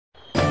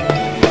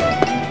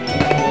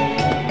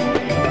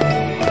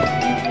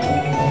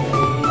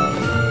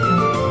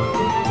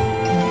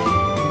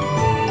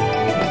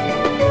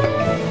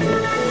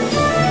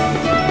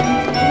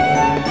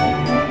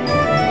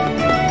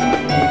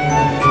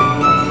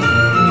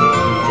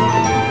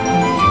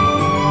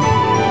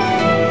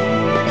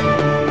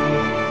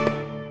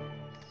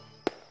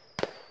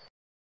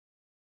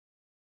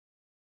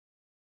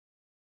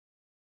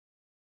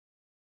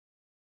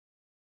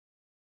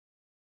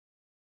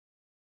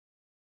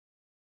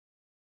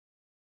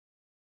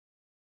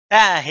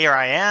Ah, here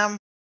I am.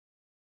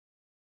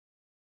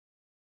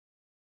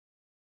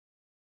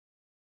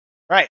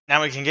 Right,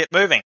 now we can get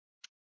moving.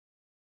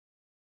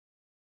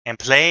 And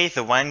play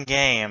the one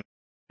game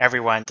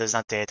everyone does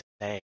not dare to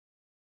play.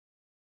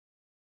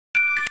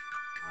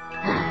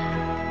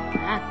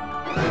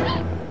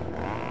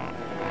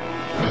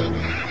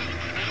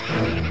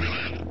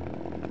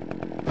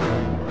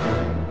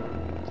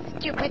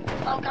 Stupid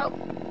logo.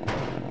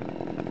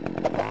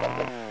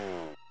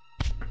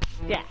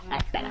 Yeah,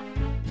 that's better.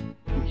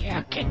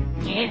 You can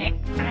get it.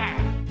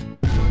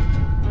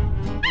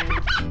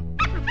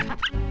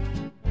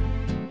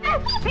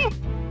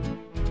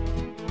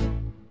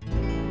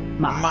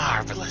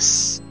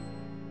 Marvelous.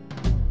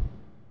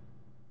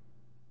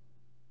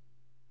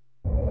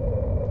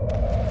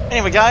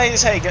 Anyway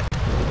guys, hey,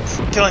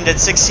 KillingDead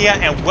 6 here,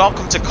 and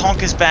welcome to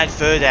Conker's Bad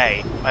Fur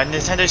Day, a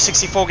Nintendo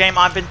 64 game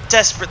I've been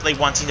desperately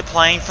wanting to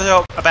play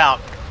for about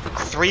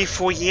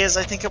 3-4 years,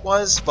 I think it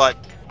was, but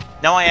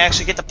now I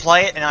actually get to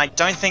play it, and I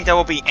don't think there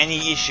will be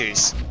any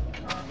issues.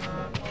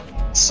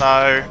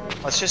 So,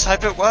 let's just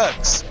hope it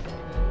works.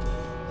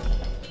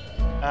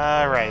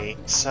 Alrighty,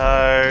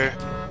 so...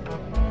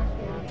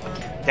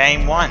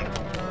 Game 1.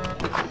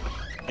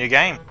 New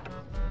game.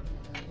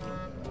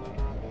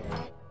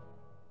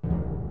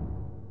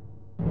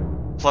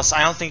 Plus,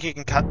 I don't think you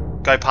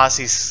can go past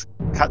these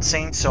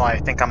cutscenes, so I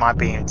think I might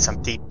be in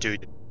some deep doo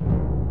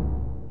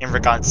in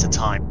regards to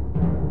time.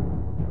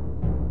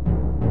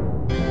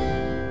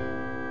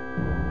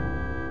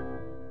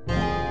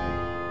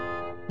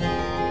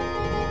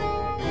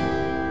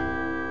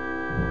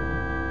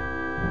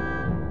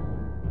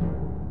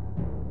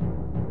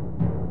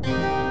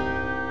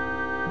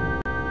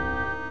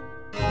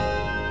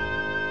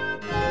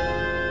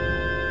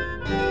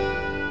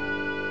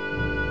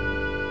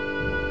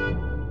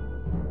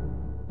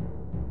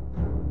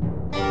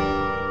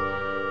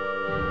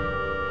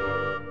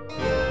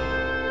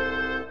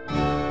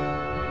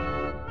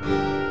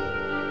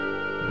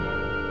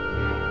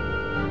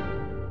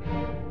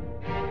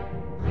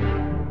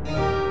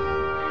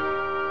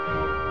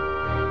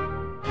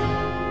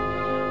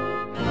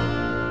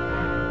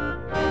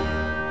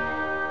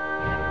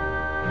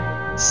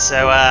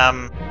 So,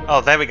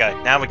 oh, there we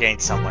go. Now we're getting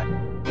somewhere.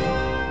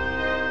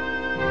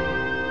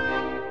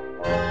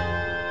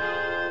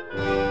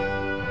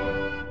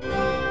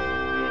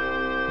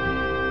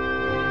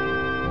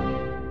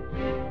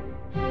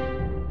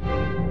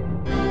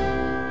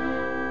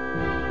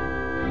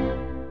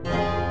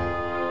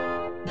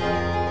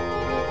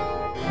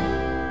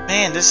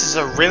 Man, this is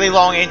a really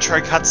long intro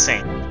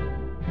cutscene.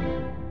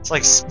 It's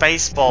like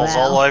Spaceballs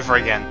all over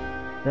again.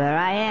 There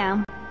I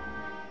am.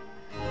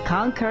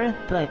 Conker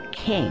the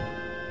King.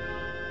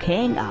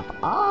 King of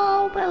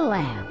all the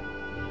land.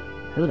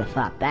 Who'd have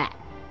thought that?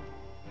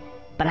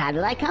 But how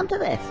did I come to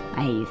this,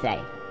 I hear you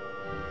say?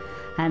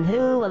 And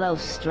who are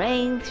those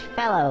strange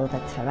fellows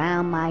that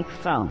surround my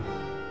throne?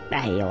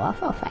 I hear you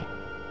also say.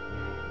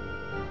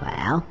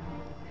 Well,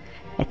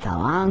 it's a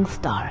long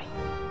story.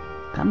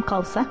 Come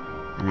closer,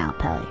 and I'll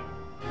tell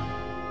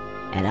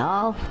you. It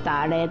all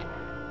started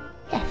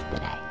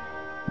yesterday.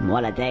 And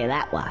what a day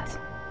that was.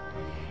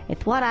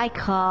 It's what I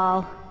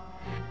call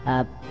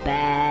a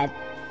bad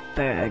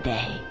fur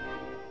day.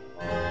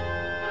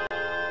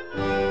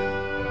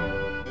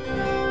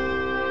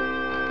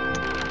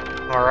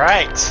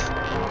 Alright.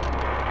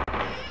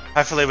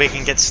 Hopefully we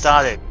can get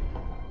started.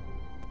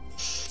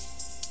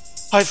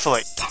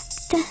 Hopefully.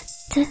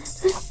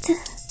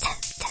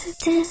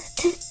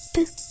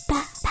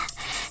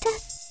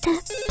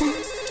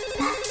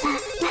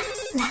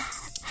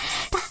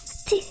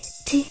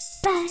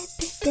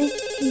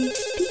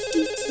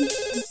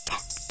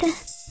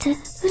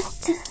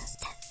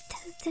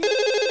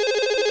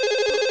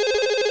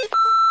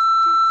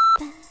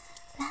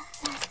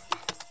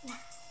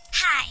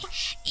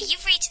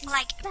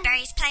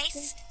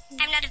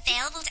 I'm not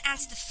available to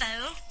answer the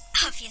phone,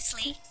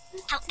 obviously.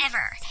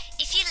 However,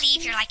 if you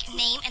leave your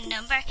name and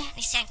number and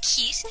you sound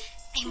cute,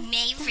 I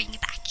may ring you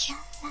back.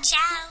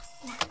 Ciao.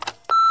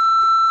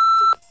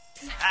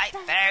 Hi,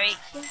 Barry.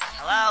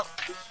 Hello?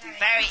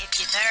 Barry, if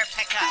you're there,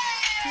 pick up.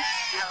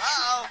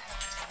 Hello?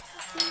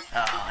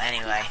 Oh,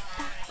 anyway.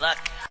 Look.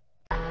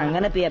 I'm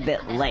gonna be a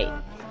bit late.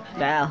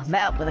 Well,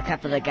 met up with a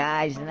couple of the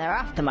guys and they're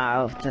off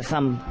tomorrow to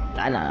some,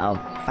 I don't know,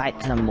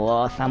 fight some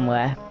war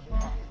somewhere.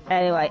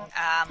 Anyway,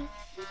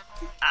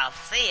 I'll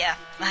see ya.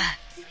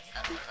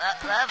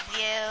 Love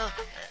you.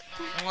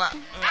 Mwah,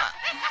 mwah.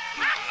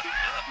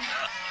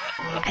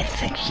 I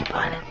think she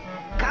won it.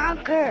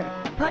 Conker,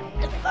 put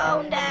the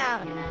phone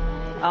down.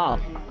 Oh,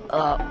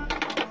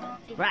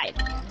 right.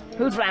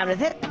 Whose round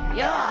is it?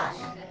 Yours.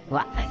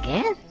 What,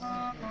 again?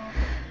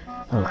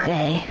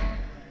 Okay.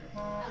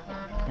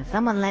 Can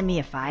someone lend me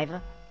a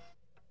 $5?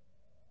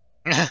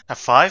 A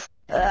 5?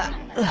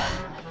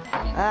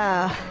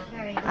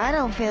 I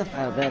don't feel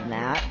so good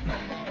now.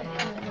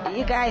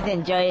 You guys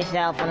enjoy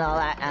yourself and all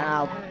that, and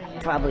I'll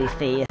probably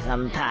see you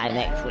sometime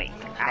next week.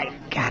 I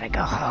gotta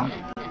go home.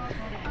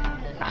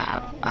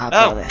 I'll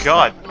Oh,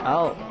 God.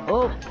 Oh.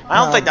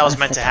 I don't think that was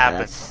meant to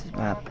happen.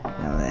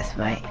 this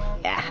way.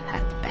 Yeah,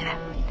 that's better.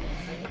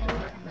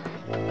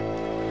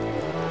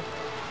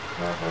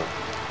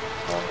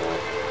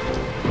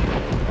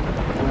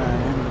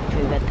 I'm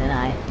too good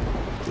tonight.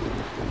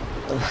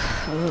 Ooh,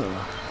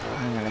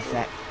 hang on a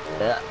sec.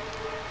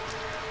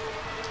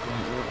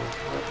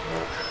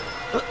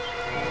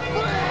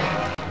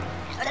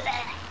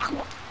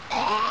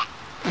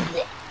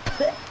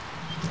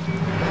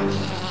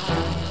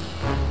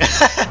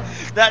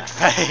 That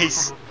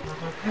face!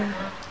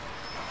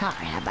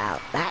 Sorry about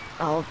that,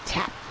 old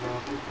chap.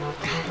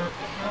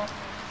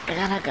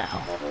 Gotta go.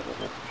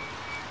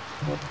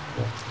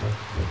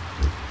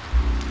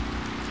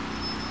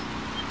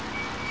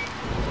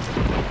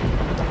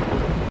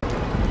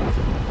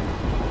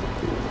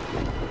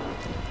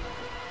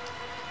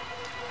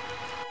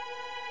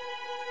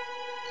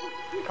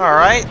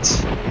 Alright,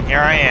 here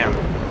I am.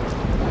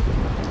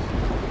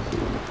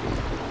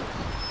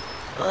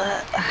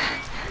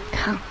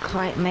 Can't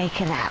quite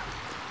make it out.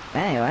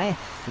 Anyway,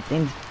 it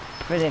seems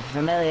pretty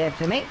familiar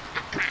to me.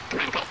 What's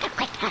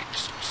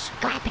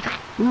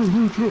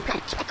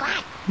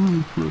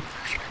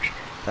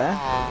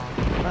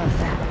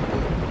that?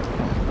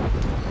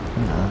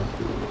 No.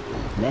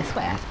 This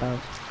way, I suppose.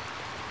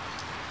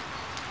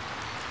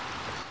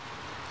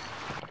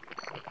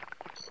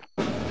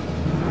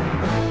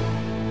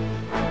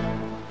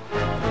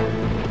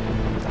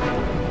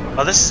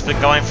 Well, this has been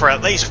going for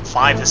at least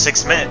 5 to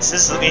 6 minutes.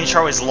 This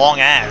intro is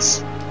long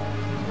as.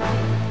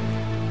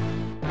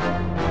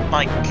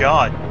 My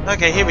god.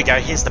 Okay, here we go.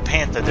 Here's the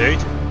Panther, dude.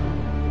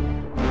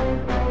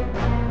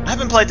 I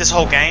haven't played this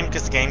whole game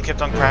because the game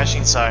kept on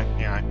crashing, so,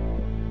 you know.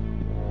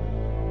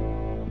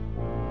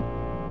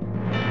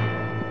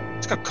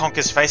 It's got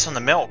Conker's face on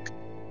the milk.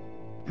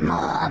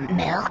 More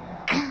milk,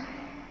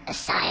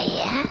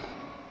 sire?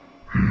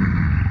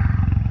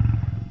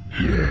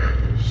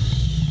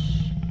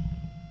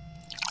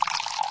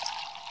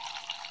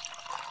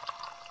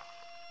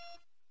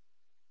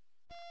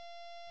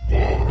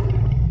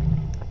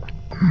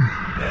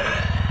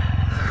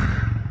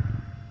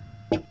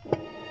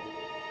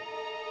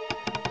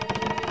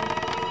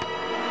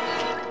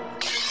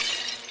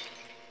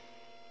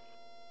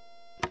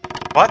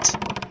 What?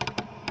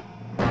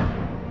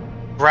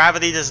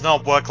 Gravity does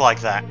not work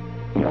like that.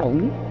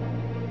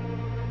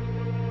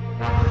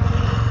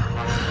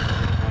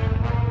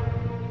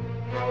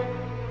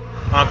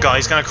 Oh god,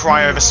 he's gonna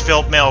cry over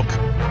spilled milk.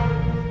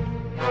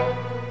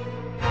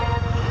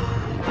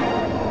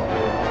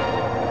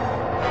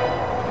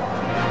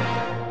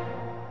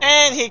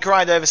 And he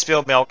cried over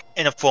spilled milk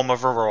in the form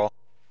of a roar.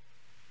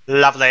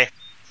 Lovely.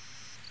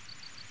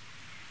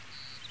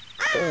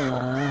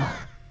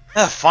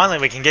 Oh, finally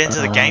we can get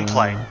into the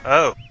gameplay.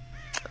 Oh.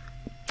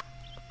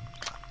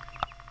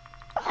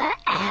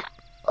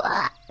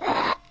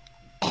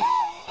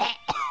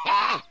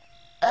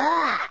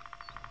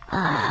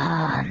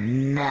 Oh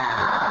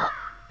no.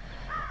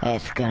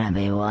 It's gonna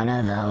be one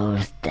of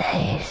those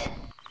days.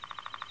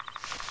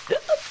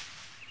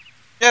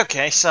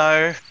 Okay,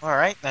 so,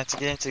 alright, now to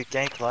get into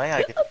gameplay,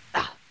 I can...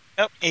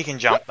 Oh, he can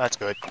jump, that's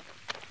good.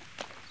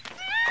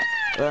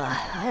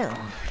 I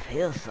don't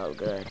feel so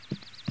good.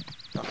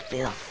 I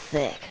feel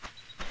sick.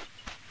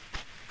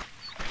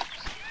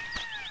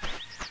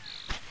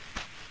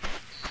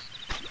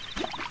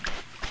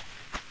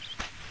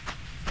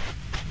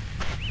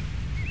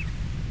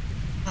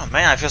 Oh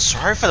man, I feel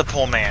sorry for the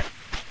poor man.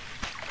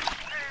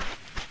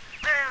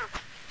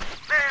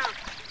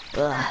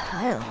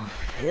 I don't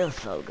feel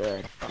so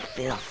good. I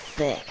feel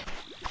sick.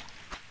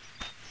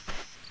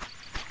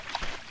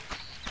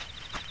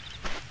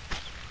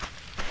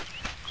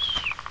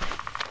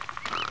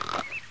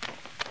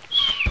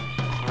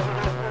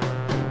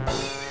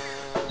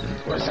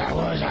 What's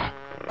that?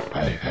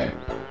 Hey.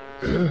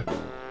 Who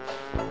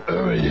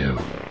are you?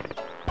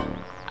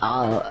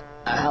 Oh,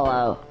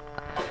 hello.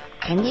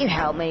 Can you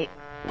help me?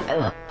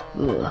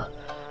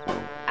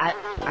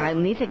 I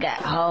need to get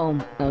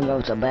home and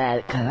go to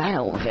bed because I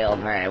don't feel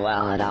very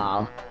well at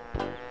all.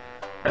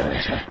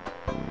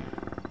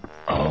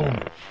 Oh,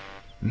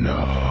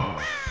 no.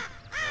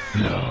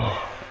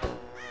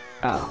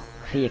 Oh,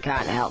 so you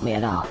can't help me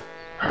at all?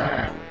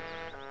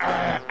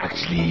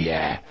 Actually,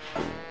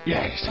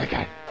 yes, I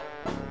can.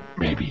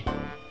 Maybe.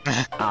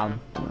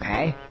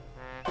 Okay.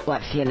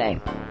 What's your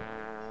name?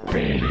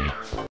 Beardy.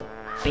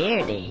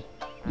 Beardy?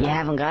 You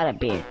haven't got a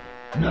beard.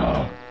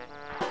 No.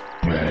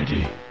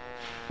 Birdie.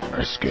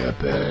 I scare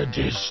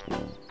birdies.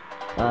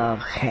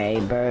 Okay,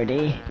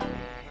 Birdie.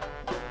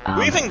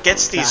 Who even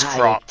gets these how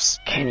crops?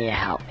 Can you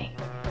help me?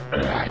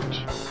 Right.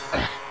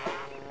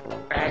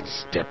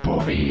 Let's step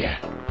over here.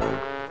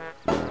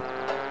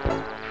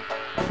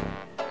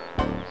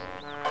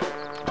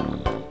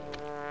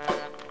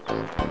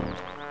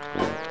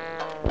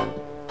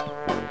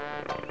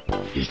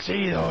 You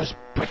see those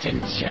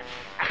buttons?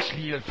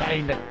 Actually, you'll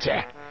find that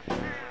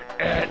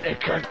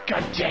they're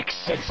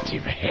context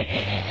sensitive.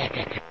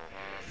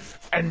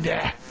 And,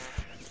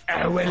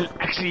 well,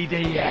 actually,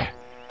 they,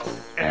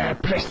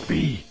 press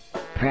B.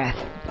 Press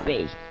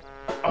B.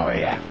 Oh,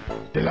 yeah,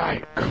 the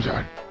light comes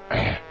on.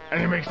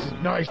 and it makes this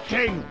nice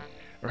ting.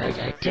 Right,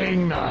 that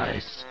ting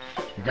nice.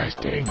 You guys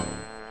ting.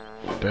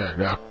 There,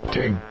 now,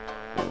 ting.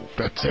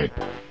 That's it.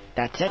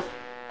 That's it?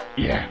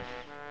 Yeah.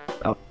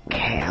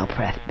 Okay, I'll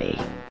press B.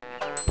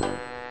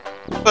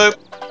 Boop.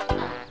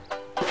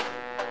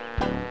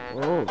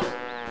 Ooh.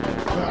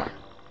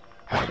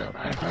 I don't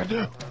mind if I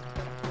do.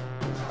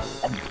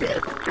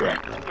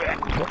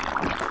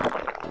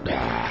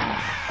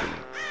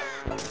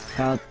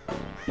 So,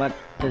 what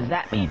does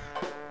that mean?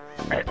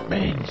 It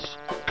means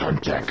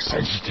contact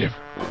sensitive.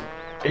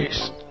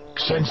 It's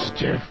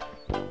sensitive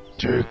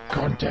to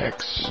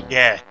contacts.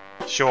 Yeah,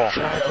 sure.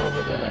 Try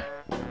over there.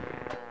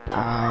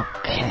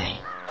 Okay.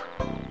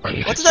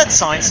 What did that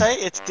sign say?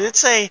 It did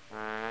say...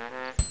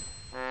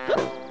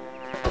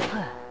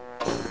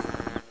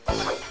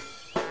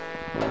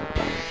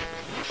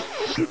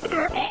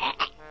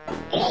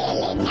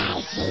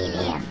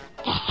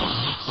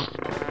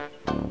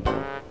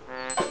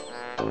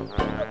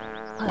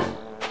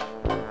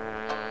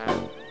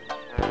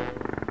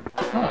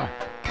 Oh,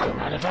 don't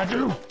mind if I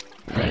do.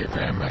 Very,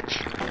 very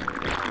much.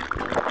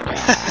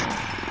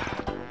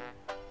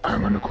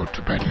 I'm gonna go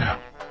to bed now.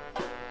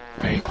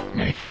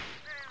 Nay.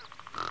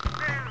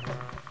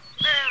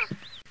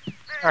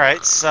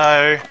 Alright,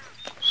 so...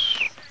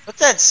 What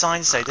did that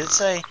sign say? Did it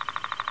say...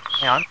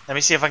 Hang on, let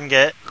me see if I can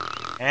get it.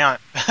 Hang on.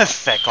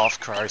 Feck off,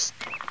 crows.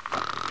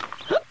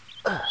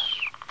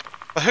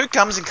 But who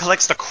comes and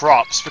collects the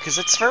crops? Because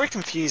it's very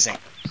confusing.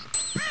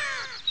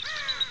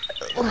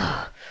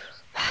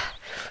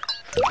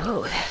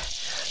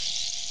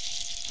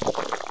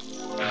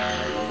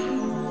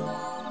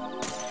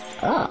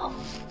 Oh,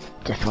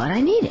 just what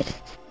I needed.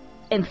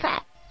 In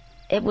fact,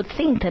 it would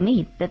seem to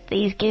me that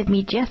these give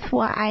me just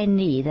what I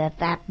need at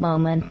that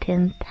moment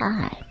in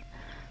time.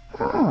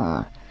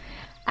 Oh,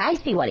 I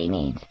see what he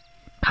means.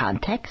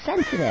 Context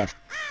sensitive.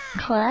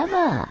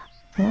 Clever.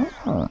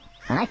 Oh,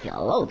 I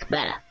feel loads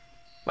better.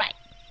 Right,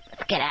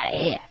 let's get out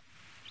of here.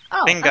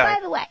 Oh, and Bingo. by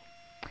the way,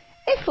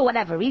 if for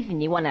whatever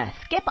reason you want to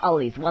skip all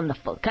these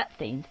wonderful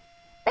cutscenes,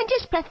 then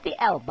just press the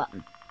L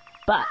button.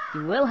 But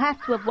you will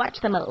have to have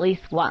watched them at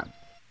least once.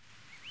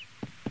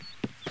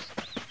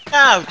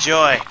 Oh,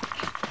 joy.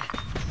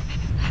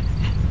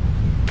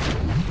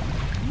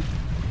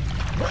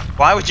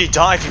 Why would you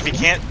dive if you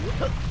can't...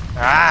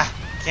 Ah,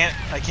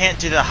 I can't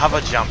do the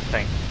hover jump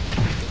thing.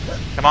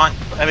 Come on,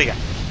 there we go.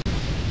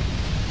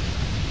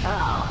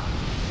 Oh,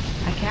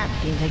 I can't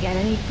seem to get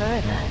any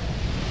further.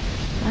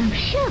 I'm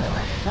sure there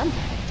was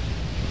something.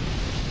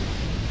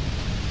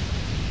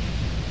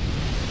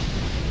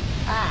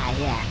 Ah,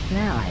 yes,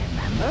 now I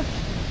remember.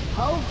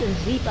 Hold the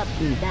Z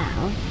button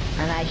down,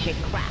 and I should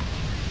crouch.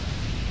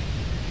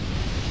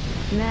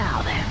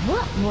 Now then,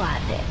 what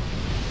was it?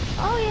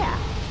 Oh yeah,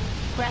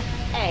 press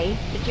A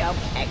to jump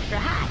extra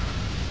high.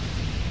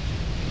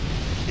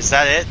 Is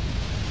that it?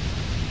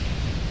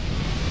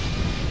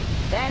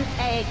 Then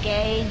A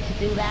again to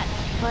do that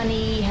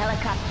funny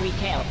helicopter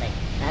tail thing.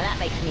 Now that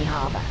makes me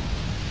hover.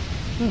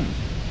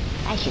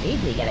 I should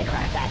easily get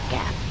across that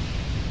gap.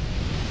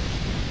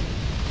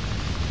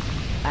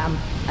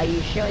 Are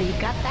you sure you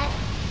got that?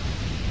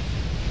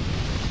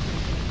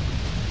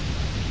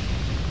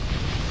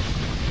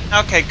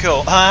 Okay,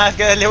 cool. I've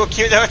got a little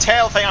cute little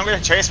tail thing. I'm gonna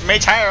chase my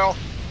tail.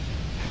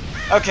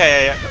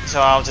 Okay, so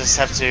I'll just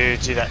have to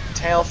do that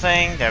tail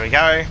thing. There we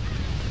go.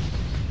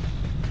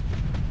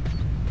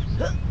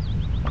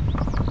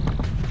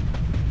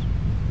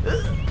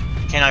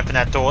 Can't open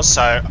that door,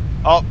 so...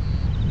 Oh,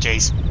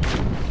 jeez.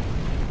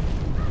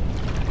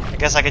 I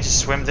guess I could just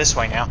swim this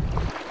way now.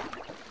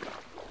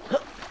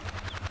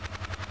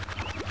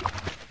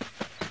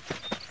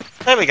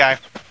 There we go.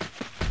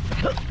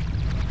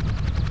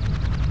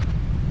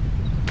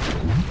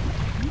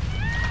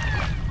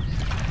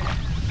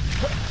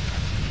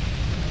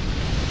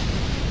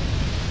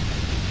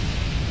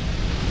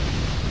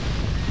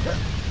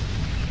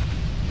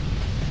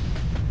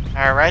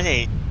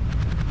 Alrighty.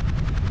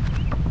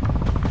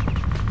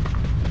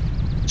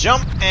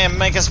 Jump and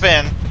make a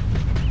spin.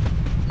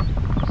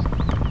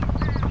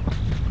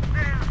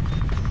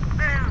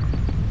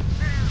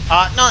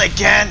 Not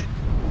again!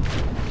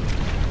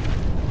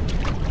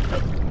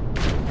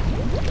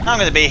 I'm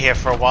gonna be here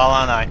for a while,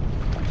 aren't I?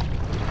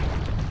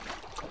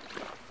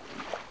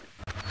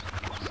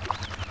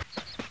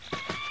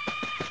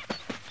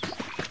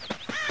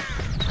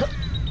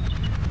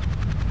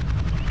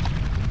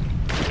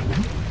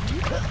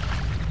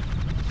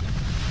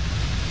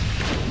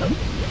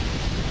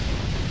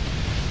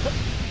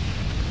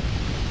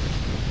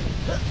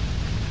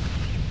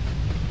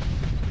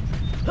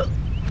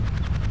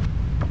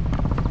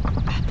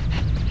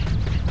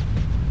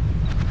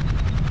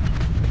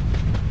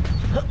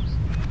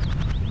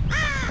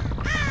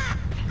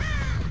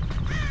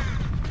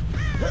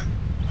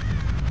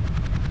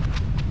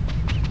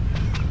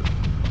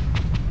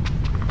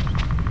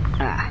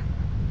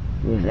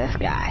 Who's this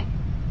guy?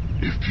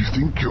 If you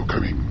think you're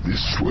coming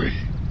this way,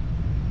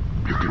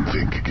 you can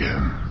think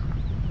again.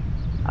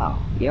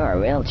 Oh, you're a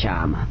real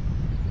charmer.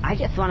 I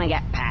just want to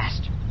get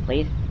past,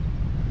 please.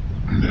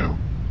 No,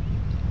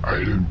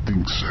 I don't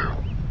think so.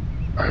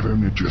 I've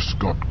only just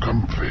got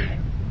comfy.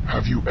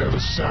 Have you ever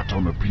sat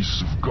on a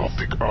piece of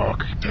Gothic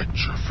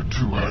architecture for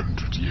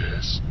 200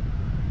 years?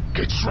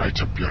 Gets right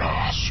up your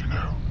arse, you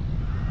know.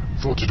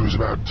 Thought it was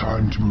about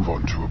time to move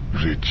on to a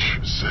bridge,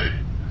 say.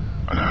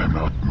 And I'm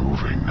not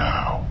moving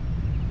now.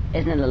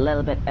 Isn't it a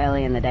little bit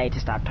early in the day to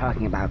start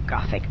talking about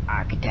Gothic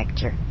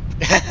architecture?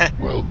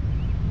 Well,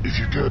 if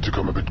you care to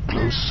come a bit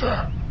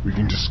closer, we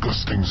can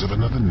discuss things of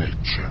another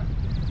nature.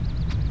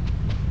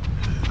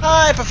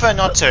 I prefer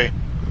not to.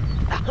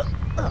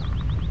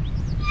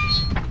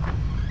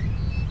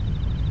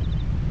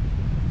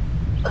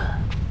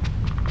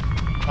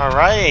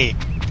 Alrighty,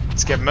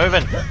 let's get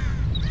moving.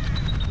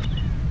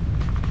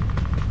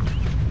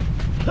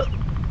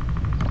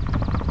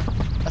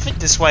 I think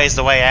this way is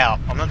the way out.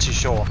 I'm not too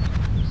sure.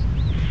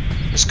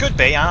 This could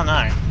be, I don't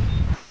know.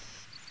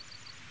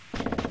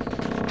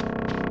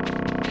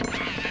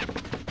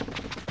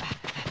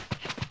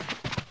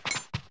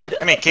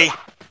 Come here, Key.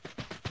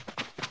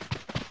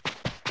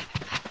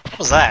 What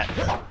was that?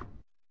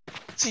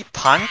 Does he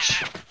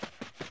punch?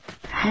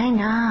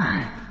 Hang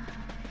on.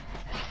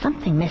 There's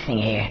something missing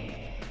here.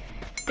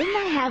 Didn't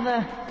I have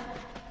a...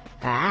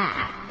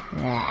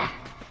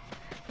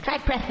 Try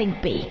pressing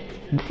B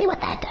and see what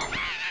that does.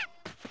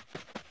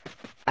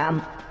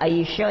 Are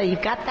you sure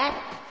you've got that?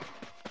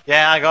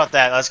 Yeah, I got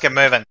that. Let's get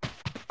moving.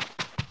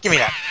 Give me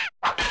that.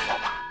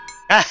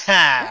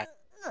 Haha!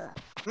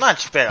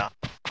 Much better.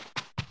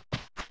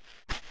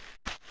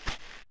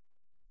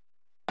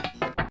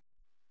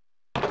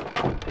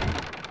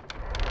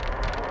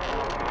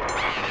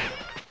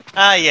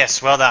 Ah,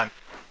 yes, well done.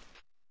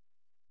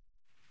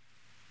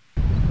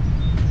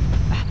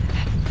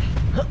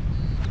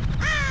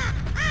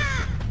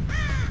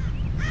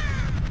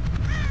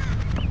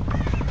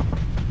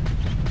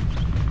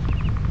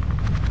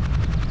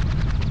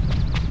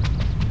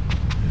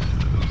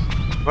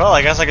 Well,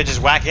 I guess I could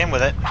just whack in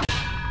with it.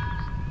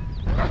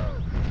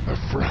 A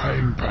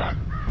frying pan.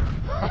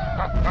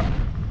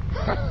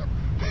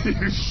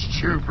 You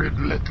stupid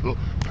little...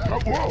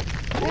 Whoa!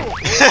 Whoa!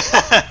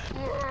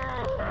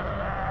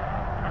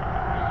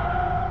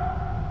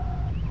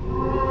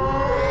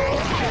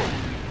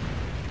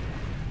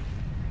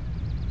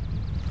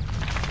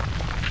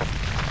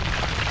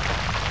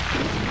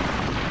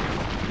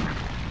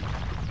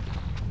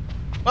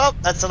 Well,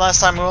 that's the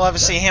last time we'll ever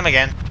see him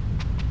again.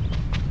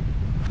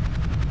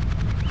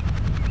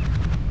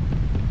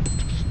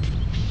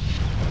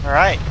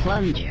 Alright.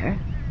 Plunger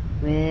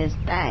with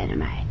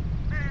dynamite.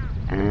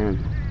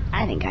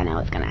 I think I know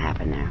what's gonna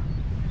happen now.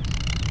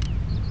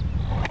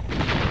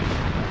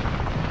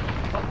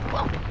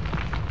 Whoa.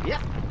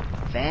 Yep.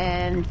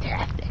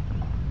 Fantastic.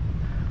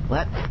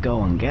 Let's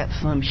go and get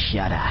some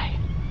shut-eye.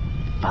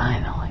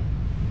 Finally.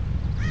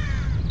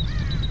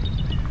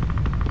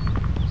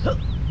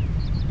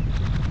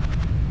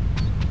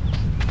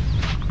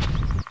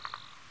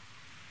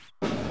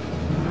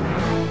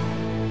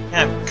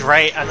 Yeah,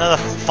 great, another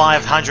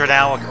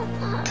 500-hour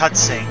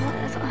cutscene.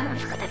 I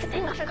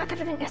forgot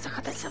everything. Yes, I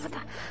got this. Hurry,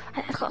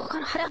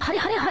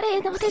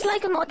 what is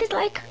like, what is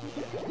like?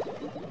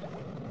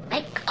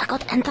 I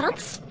got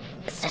entrance.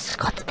 This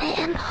got to be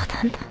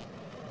important.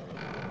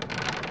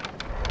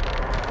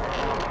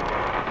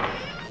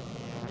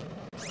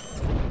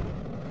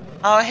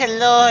 Oh,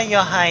 hello,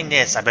 your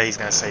highness. I bet he's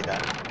gonna say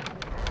that.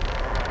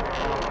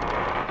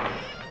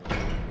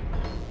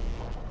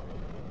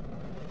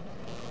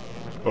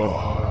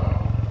 Oh,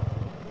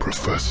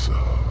 Professor.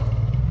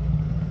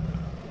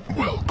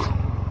 Welcome.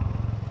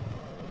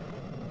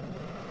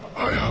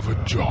 I have a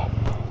job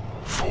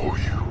for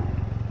you.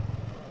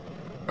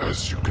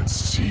 As you can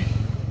see,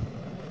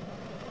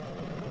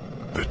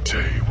 the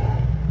table.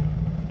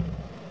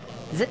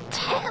 The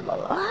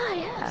table,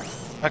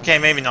 yes. Okay,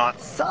 maybe not.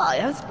 Sorry,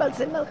 I spilled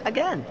the milk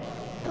again.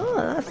 Oh,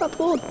 that's not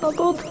good, not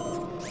good.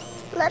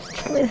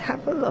 Let me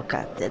have a look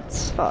at it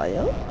for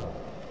you.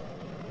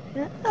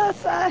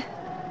 Yes,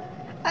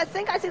 I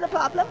think I see the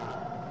problem.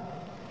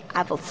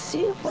 I will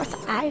see what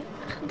I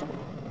can do.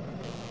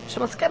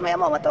 Just give me a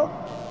moment, though.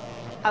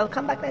 I'll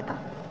come back later.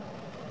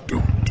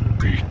 Don't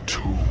be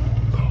too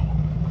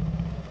long.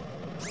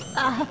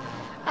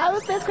 I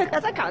will be as quick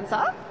as I can,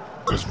 sir.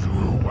 Because we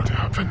know what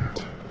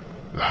happened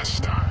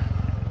last time.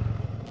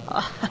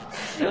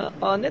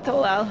 Only too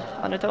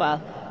well, only too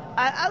well.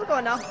 I'll go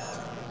now.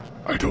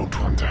 I don't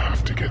want to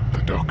have to get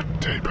the duct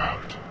tape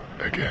out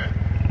again.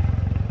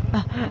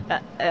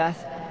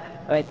 Yes.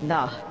 Wait,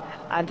 no.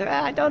 And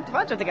I don't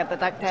want you to get the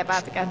duct tape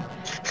out again.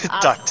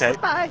 Duct tape.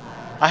 Bye.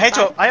 I hate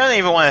to. I don't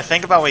even want to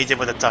think about what he did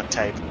with the duct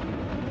tape.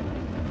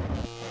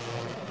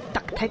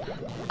 Duct tape?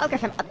 I'll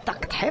get him a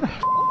duct tape.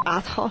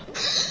 Asshole.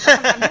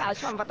 I'll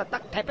show him what the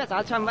duct tape is.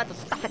 I'll show him where to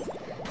stuff it.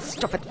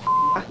 Stupid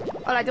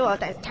all I do all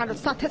day is try to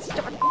sort his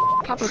stupid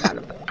problem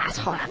out.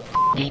 Asshole.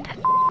 Need it.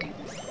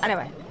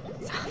 Anyway.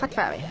 So, what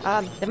were we?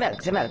 The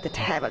milk, the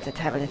table.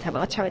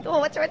 What shall we do?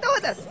 What shall we do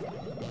with this?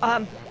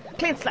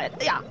 Clean slate.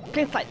 Yeah,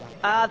 clean slate.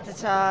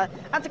 This,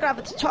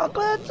 anti-gravity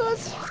chocolate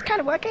is kind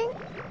of working.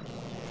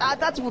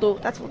 That's voodoo.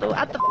 Out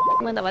the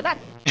window with that.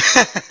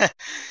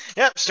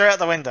 Yep, straight out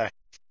the window.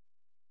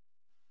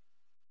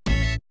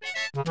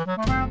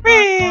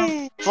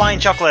 Whee! Flying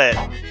chocolate.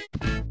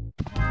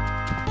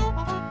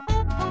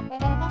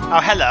 Oh,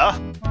 hello.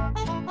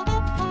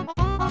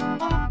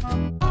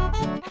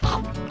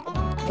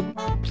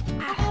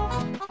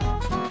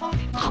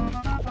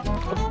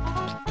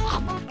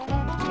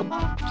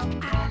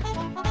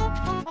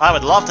 I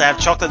would love to have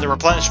chocolate to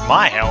replenish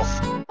my health.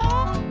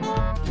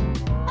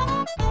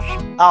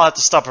 I'll have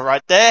to stop it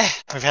right there.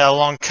 We've had a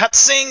long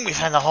cutscene, we've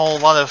had a whole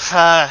lot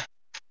of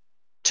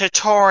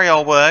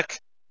tutorial work,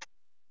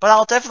 but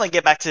I'll definitely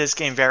get back to this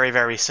game very,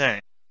 very soon.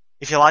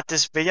 If you like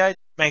this video,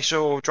 make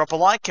sure to drop a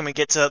like. Can we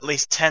get to at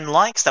least 10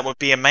 likes? That would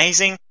be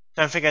amazing.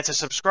 Don't forget to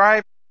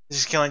subscribe. This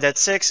is KillingDead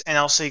 6, and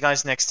I'll see you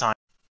guys next time.